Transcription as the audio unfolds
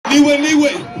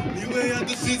niwe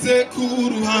yadusize ku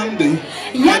ruhande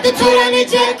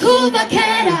yadutoranije kuva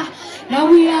kera. Now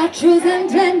we are chosen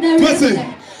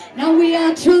generation. Now we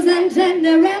are chosen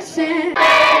generation.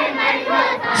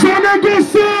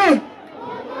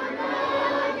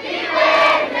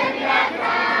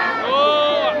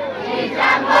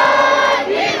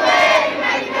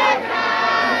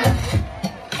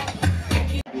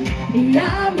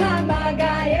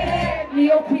 Yamamagaye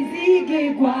niyo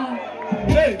kwizigirwa.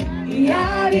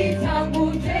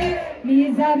 Yabitanguje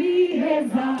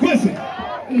nizabiheza.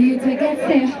 Iyo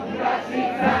utegetse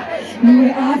niwe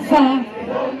Alpha.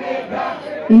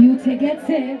 Iyo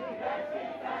utegetse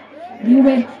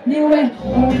niwe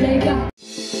Omega.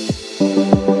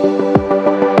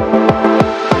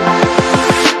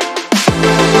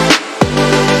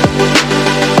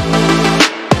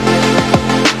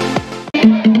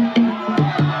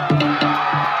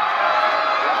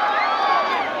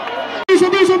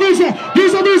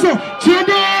 Bisa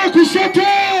Jabe kushoto.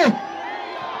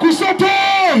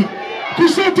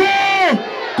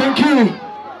 Thank you.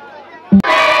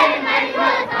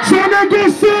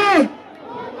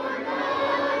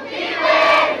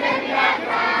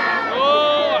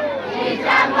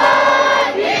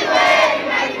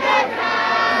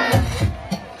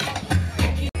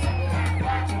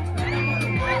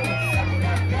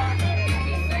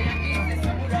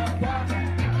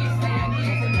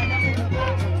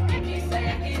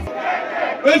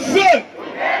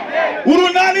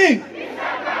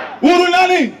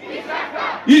 Urunani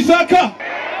Isaka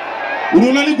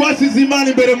urunani gwasize Imana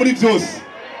imbere muri byose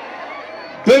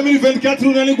 2024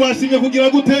 urunani gwashimye kugira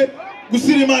gute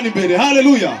gusira Imana imbere.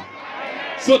 Haleluya.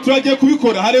 So turagiye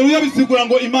kubikora. Haleluya bisigura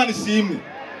ngo Imana ishimwe.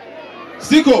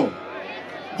 Siko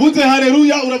vuze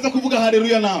haleluya uraza kuvuga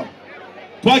haleluya nawe.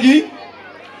 Twagi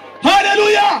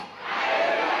haleluya.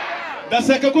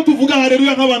 Ndashaka ko tuvuga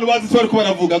haleluya nk'abantu bazi twari ko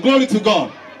baravuga. Glory to God.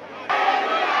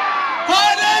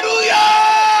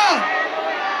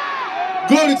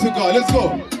 Glory to God. Let's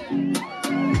go.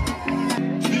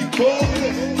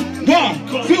 1,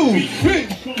 2, 3.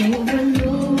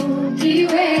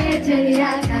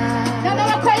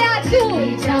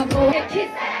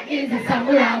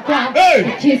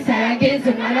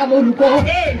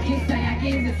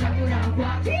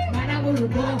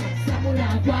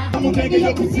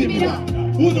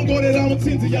 Udongorera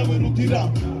mutsinzi yawe rugira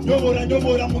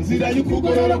nyobora mu nzira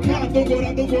y'ukugororoka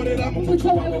ndongorera mu muco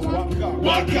wawe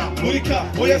waka murika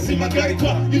oya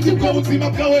simagarikwa iby'ubwo buzima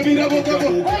bwawe birabogaho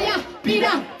oya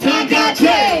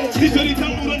biratangaje ijoro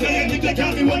ritamurondeye nibyo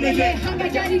cyabiboneye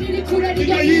hangajyari riri kure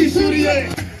yisuriye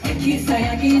ikisa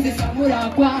yagize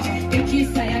samuragwa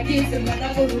ikisa yagize mwana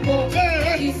mu rugo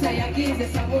ikisa yagize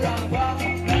samuragwa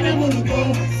mwana mu rugo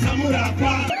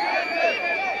samuragwa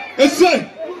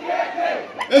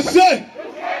Ese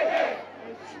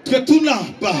Tretuna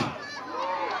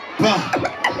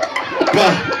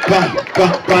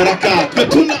baraka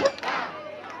Tretuna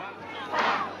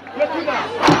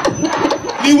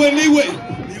niwe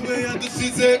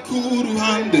yadusize ku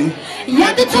ruhande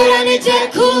yadutoranije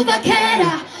kuva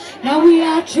kera. Now we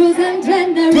are chosen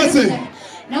generation.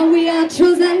 Now we are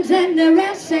chosen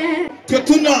generation.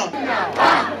 Tretuna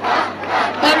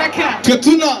baraka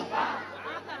Tretuna.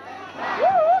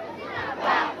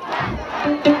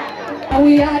 Now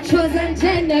we are chosen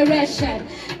generation.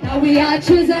 Now we are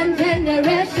chosen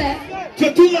generation.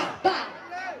 Tretuna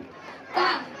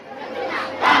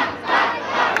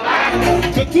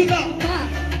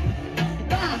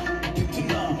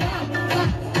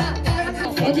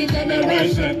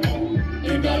generation.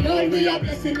 In the Lord we are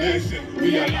blessed nation.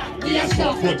 We are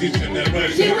so for this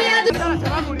generation. We are the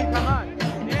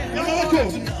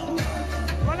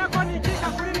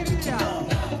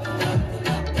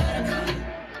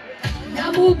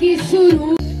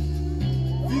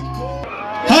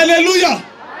Hallelujah.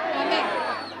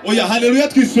 Oh yeah, hallelujah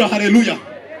twisura hallelujah.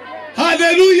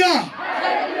 Hallelujah.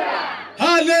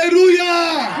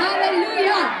 Hallelujah.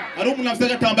 Hallelujah. Ari umuntu afite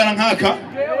agatambara nkaka.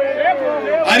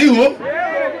 Ariho.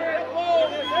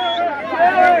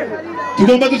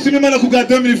 Tugomba dushima Imana ku bwa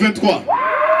 2023.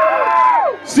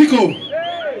 Siko.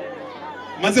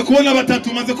 Maze kubona batatu.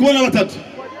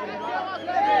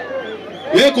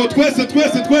 Yego twese.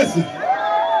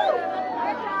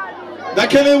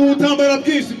 Dakeneye ubutambara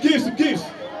bwinshi.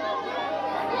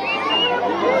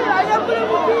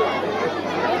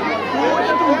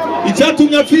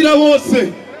 Icyatumye apfira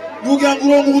bose nugira ngo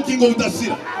uronke ubugingo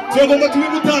budashira. Turagomba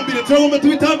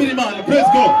tubitambire Imana. Praise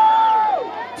God.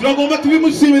 Turagomba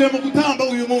tubimushimire mu gutamba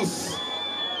uyu munsi.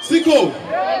 Siko.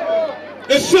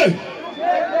 Ese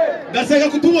ndashaka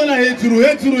kutubona hejuru.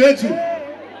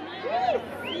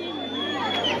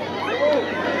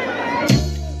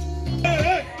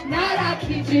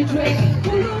 Bakijijwe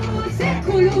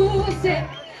kuluse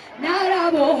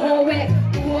narabohowe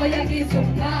uwo yagize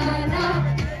umwana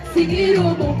sigira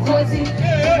umukozi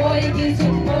uwo yagize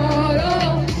umworo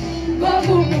ngo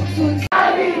umutunzi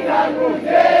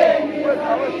abitanguje niwe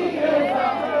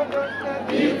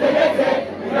yitegetse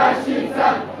urashitsa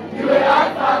niwe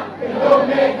alfa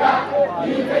omega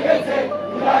yitegetse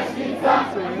urashitsa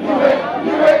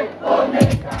niwe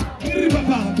omega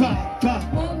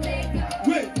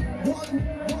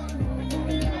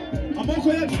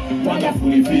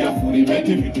Wonderfully, fearfully,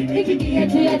 ikigiye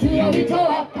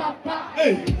tuyawitoa papa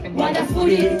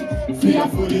wonderfully,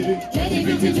 fearfully,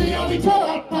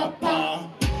 tuyawitoa papa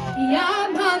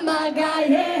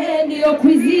yampamagaye niyo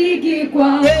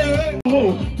kwizigirwa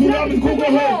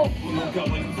turabikugoho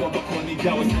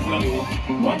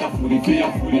wonderfully,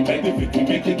 fearfully,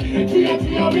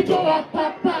 tuyawitoa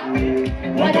papa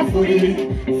wonderfully,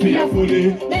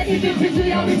 fearfully,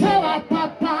 tuyawitoa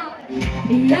papa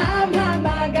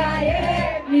yampamagaye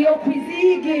niyo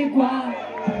kwizigirwa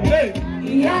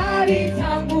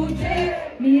yabitanguje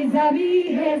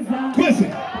nizabiheza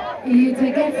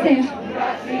yitegetse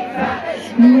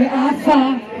niwe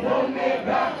alfa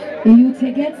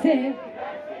yitegetse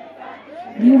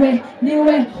niwe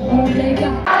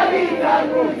omega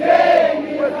abitanguje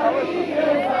niwe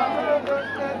zabiheza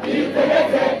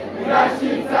yitegetse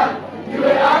urashitsa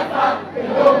niwe alfa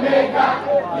omega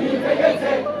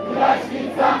yitegetse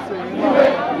urashitsa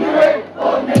niwe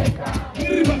omega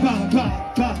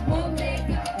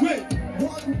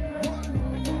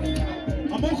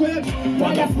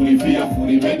wonderfully,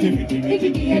 fearfully,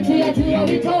 ikigiye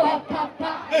tuyawitoa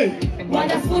papa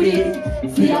wonderfully,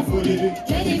 fearfully,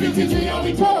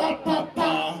 tuyawitoa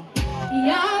papa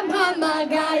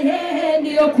yampamagaye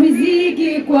niyo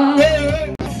kwizigirwa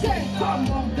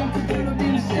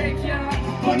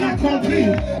on a compris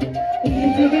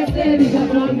yitegetse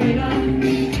bigakomera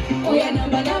oya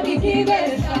namba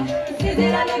nabikibesha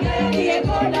sizirana gaye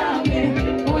koname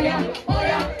oya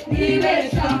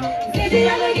nibesha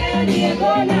sizirana gaye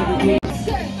koname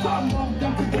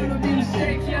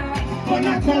on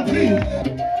a compris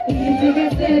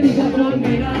yitegetse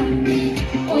bigakomera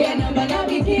oya namba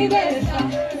nabikibesha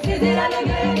sizirana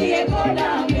gaye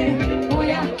koname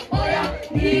oya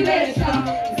nibesha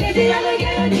sizirana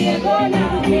gaye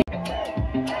koname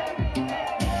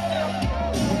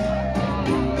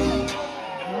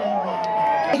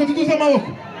tuza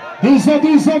amaboko Duza.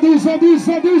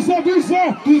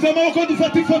 tuza amaboko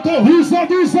dufata ifoto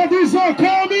Duza.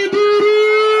 Kamiduru.